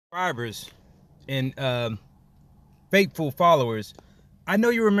Subscribers and faithful followers, I know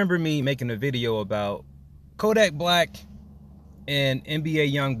you remember me making a video about Kodak Black and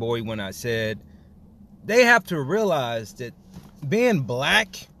NBA YoungBoy when I said they have to realize that being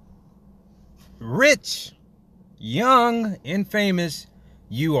black, rich, young, and famous,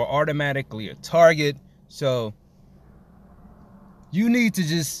 you are automatically a target. So you need to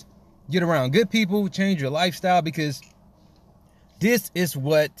just get around good people, change your lifestyle, because this is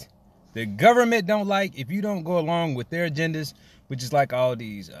what the government don't like. If you don't go along with their agendas, which is like all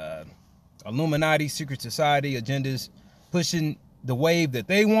these Illuminati, secret society agendas pushing the wave that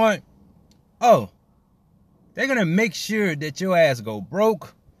they want, oh, they're going to make sure that your ass go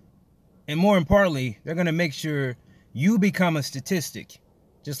broke. And more importantly, they're going to make sure you become a statistic.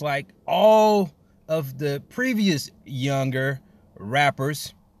 Just like all of the previous younger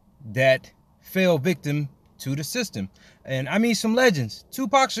rappers that fell victim to the system. And I mean some legends.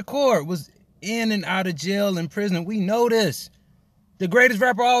 Tupac Shakur was in and out of jail and prison. We know this. The greatest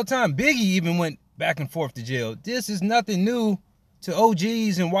rapper of all time, Biggie, even went back and forth to jail. This is nothing new to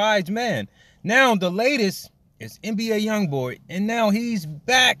OGs and wise men. Now the latest is NBA YoungBoy, and now he's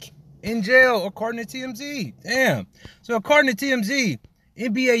back in jail according to TMZ. Damn. So according to TMZ,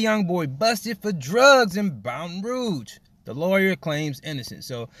 NBA YoungBoy busted for drugs in Baton Rouge. The lawyer claims innocence.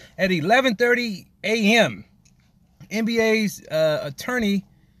 So at 11:30 a.m., NBA's attorney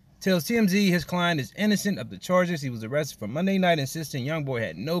tells TMZ his client is innocent of the charges. He was arrested for Monday night, insisting YoungBoy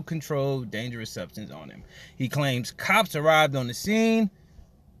had no controlled dangerous substance on him. He claims cops arrived on the scene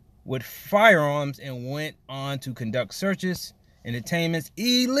with firearms and went on to conduct searches and detainments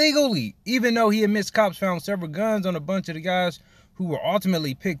illegally, even though he admits cops found several guns on a bunch of the guys who were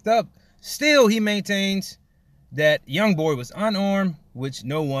ultimately picked up. Still, he maintains that YoungBoy was unarmed, which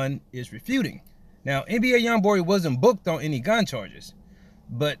no one is refuting. Now, NBA YoungBoy wasn't booked on any gun charges,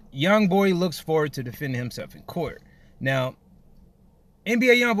 but YoungBoy looks forward to defending himself in court. Now,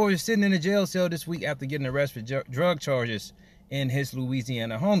 NBA YoungBoy is sitting in a jail cell this week after getting arrested for drug charges in his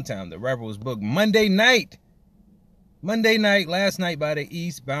Louisiana hometown. The rapper was booked Monday night, last night, by the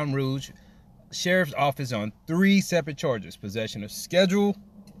East Baton Rouge Sheriff's Office on 3 separate charges: possession of Schedule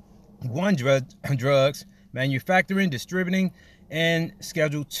 1 drugs, manufacturing, distributing, and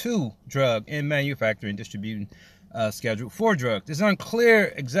Schedule 2 drug and manufacturing, distributing Schedule 4 drugs. It's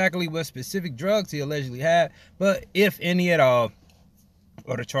unclear exactly what specific drugs he allegedly had, but if any at all,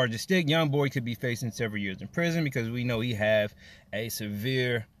 or the charges stick, YoungBoy could be facing several years in prison, because we know he have a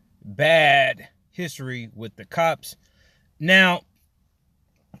severe, bad history with the cops. Now,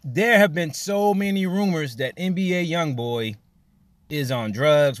 there have been so many rumors that NBA YoungBoy is on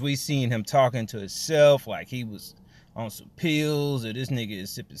drugs. We seen him talking to himself like he was on some pills, or this nigga is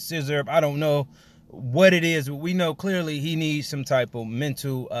sipping scissor. I don't know what it is, but we know clearly he needs some type of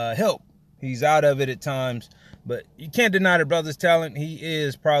mental help. He's out of it at times, but you can't deny the brother's talent. He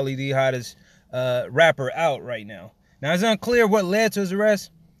is probably the hottest rapper out right now. Now, it's unclear what led to his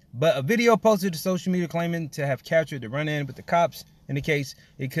arrest, but a video posted to social media claiming to have captured the run-in with the cops indicates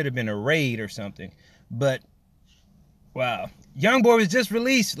it could have been a raid or something. But wow, YoungBoy was just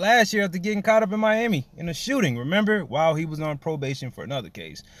released last year after getting caught up in Miami in a shooting, remember, while he was on probation for another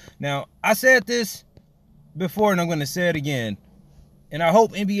case. Now, I said this before, and I'm going to say it again, and I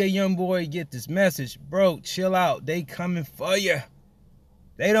hope NBA YoungBoy get this message. Bro, chill out. They coming for you.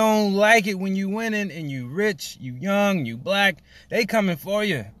 They don't like it when you winning and you rich, you young, you black. They coming for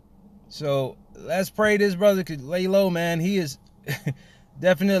you. So let's pray this brother could lay low, man. He is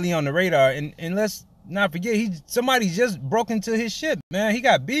definitely on the radar. And let's not forget, somebody just broke into his ship, man. He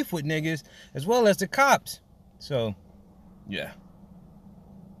got beef with niggas as well as the cops. So, yeah.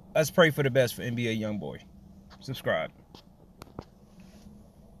 Let's pray for the best for NBA YoungBoy. Subscribe.